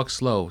 walk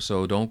slow.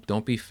 So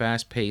don't be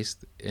fast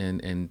paced,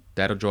 and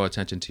that'll draw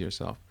attention to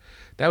yourself.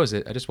 That was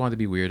it. I just wanted to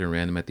be weird and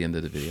random at the end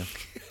of the video.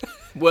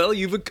 Well,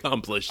 you've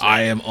accomplished it.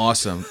 I am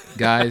awesome.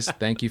 Guys,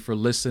 thank you for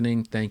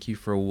listening. Thank you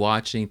for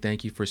watching.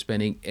 Thank you for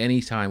spending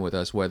any time with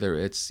us, whether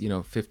it's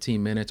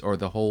 15 minutes or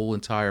the whole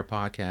entire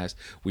podcast.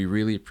 We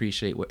really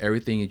appreciate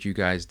everything that you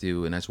guys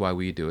do, and that's why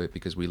we do it,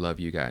 because we love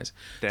you guys.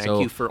 Thank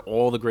you for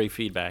all the great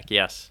feedback.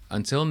 Yes.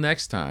 Until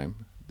next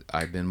time,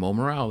 I've been Mo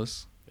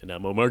Morales. And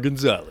I'm Omar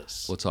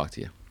Gonzalez. We'll talk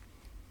to you.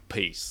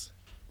 Peace.